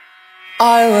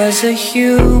I was a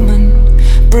human,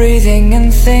 breathing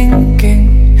and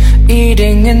thinking,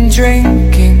 eating and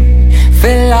drinking,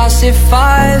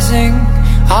 philosophizing.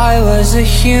 I was a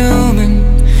human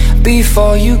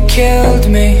before you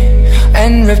killed me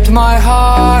and ripped my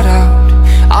heart out.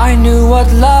 I knew what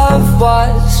love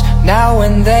was. Now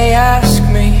when they ask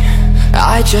me,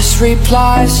 I just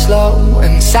reply slow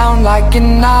and sound like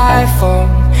an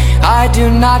iPhone. I do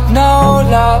not know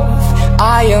love,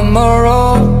 I am a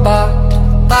robot.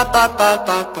 Ba ba ba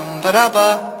ba boom ba da ba.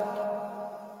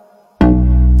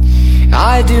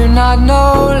 I do not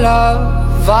know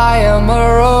love, I am a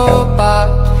robot.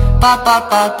 Ba ba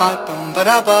ba ba boom ba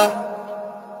da ba.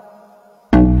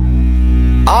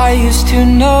 I used to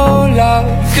know love,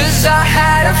 'cause I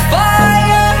had a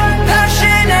fire,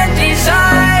 passion and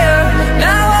desire.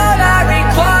 Now all I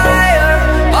require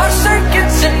are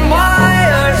circuits and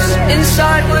wires.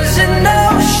 Inside was